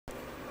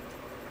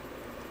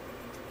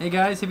Hey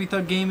guys, Hippie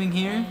Thug Gaming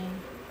here.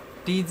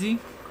 Deedsy.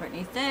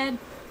 Courtney's dead.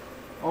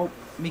 Oh,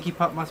 Mickey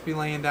Pup must be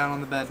laying down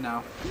on the bed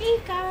now.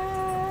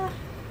 Mika!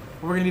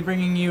 We're going to be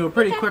bringing you a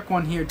pretty quick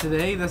one here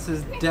today. This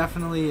is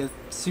definitely a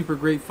super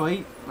great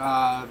fight.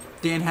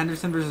 Dan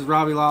Henderson versus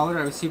Robbie Lawler.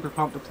 I was super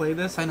pumped to play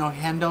this. I know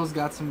Hendo's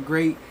got some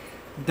great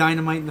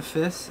dynamite in the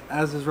fists,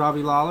 as is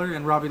Robbie Lawler,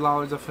 and Robbie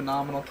Lawler's a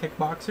phenomenal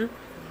kickboxer.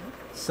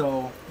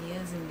 So he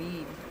is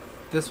indeed.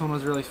 This one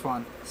was really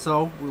fun.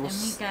 So we will.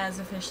 And Mika has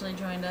officially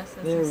joined us.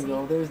 There we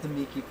go. There's the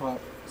Mickey Pup.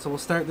 So we'll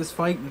start this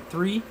fight in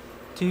 3,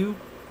 2,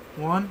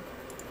 1.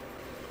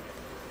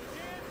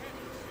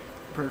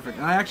 Perfect.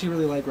 And I actually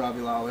really like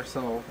Robbie Lawler,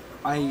 so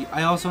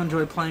I also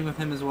enjoy playing with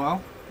him as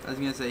well. I was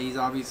going to say, he's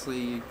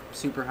obviously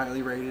super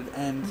highly rated,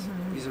 and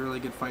he's a really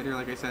good fighter.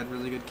 Like I said,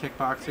 really good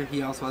kickboxer.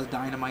 He also has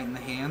dynamite in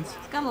the hands.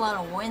 He's got a lot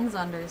of wins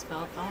under his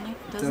belt, don't he?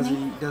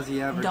 Does he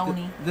ever? Don't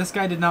he? This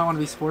guy did not want to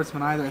be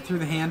sportsman either. I threw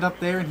the hand up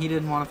there, and he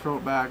didn't want to throw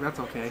it back.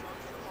 That's okay.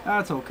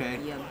 That's okay.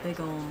 Yeah,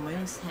 big old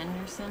moose,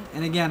 Henderson.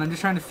 And again, I'm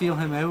just trying to feel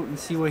him out and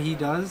see what he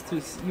does.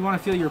 You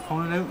want to feel your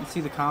opponent out and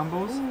see the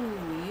combos.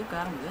 Ooh, you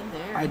got him good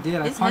there. I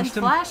did. His head's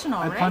flashing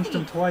already. I punched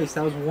him twice.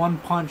 That was one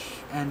punch,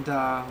 and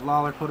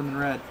Lawler put him in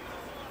red.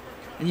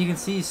 And you can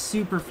see he's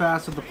super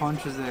fast with the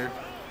punches there.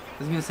 I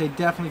was going to say,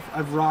 definitely,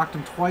 I've rocked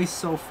him twice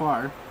so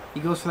far. He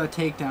goes for that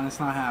takedown. It's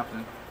not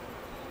happening.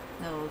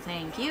 No,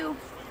 thank you.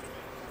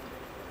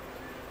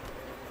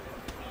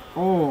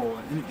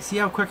 Oh, and see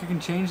how quick it can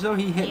change, though?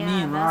 He hit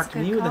me and rocked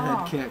me with a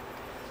head kick.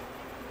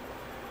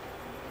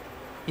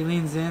 He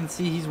leans in.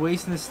 See, he's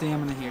wasting his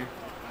stamina here.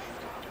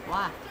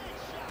 Why?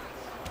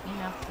 You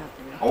have to cut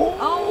there.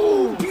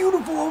 Oh,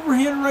 beautiful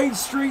overhand right,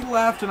 straight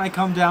left, and I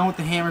come down with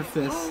the hammer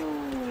fist. Oh.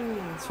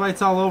 This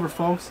fight's all over,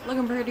 folks.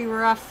 Looking pretty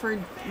rough for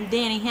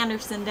Danny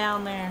Henderson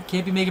down there.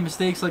 Can't be making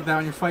mistakes like that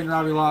when you're fighting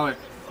Robbie Lawler.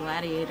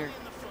 Gladiator.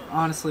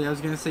 Honestly, I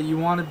was going to say, you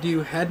want to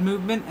do head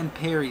movement and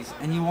parries,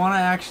 and you want to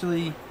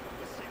actually,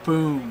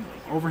 boom,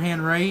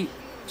 overhand right,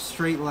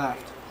 straight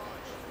left.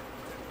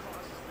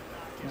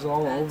 It's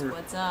all over. That's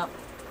what's up.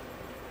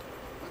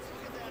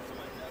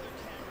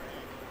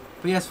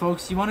 But yes,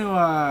 folks, you want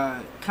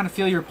to kind of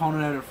feel your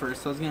opponent out at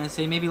first. So I was going to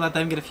say, maybe let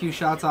them get a few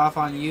shots off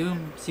on you,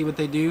 see what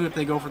they do, if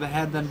they go for the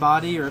head then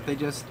body, or if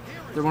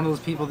they're one of those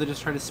people that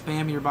just try to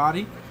spam your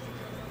body.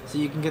 So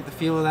you can get the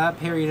feel of that,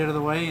 parry it out of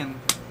the way, and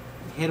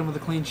hit them with a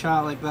clean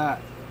shot like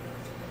that.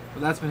 But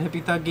that's been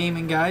Hippie Thug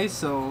Gaming, guys,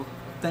 so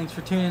thanks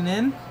for tuning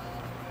in.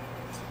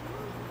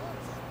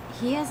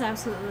 He has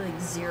absolutely like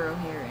zero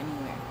hair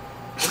anywhere.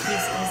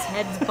 His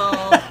head's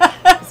bald.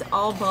 He's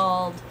all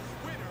bald.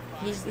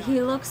 He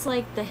looks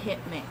like the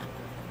Hitman.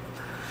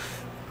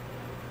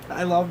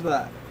 I love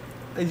that.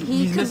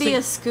 He could be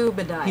a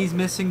scuba diver. He's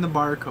missing the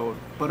barcode,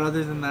 but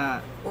other than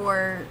that...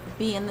 Or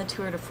be in the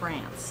Tour de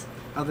France.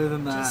 Other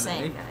than that, just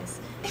saying, guys.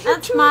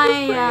 That's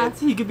my...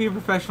 he could be a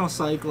professional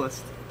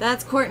cyclist.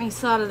 That's Courtney's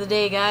thought of the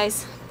day,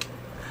 guys.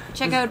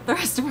 Check out the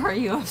rest of our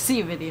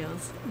UFC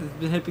videos. This has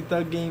been Hippie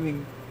Thug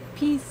Gaming.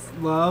 Peace.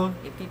 Love.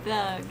 Hippie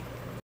Thug.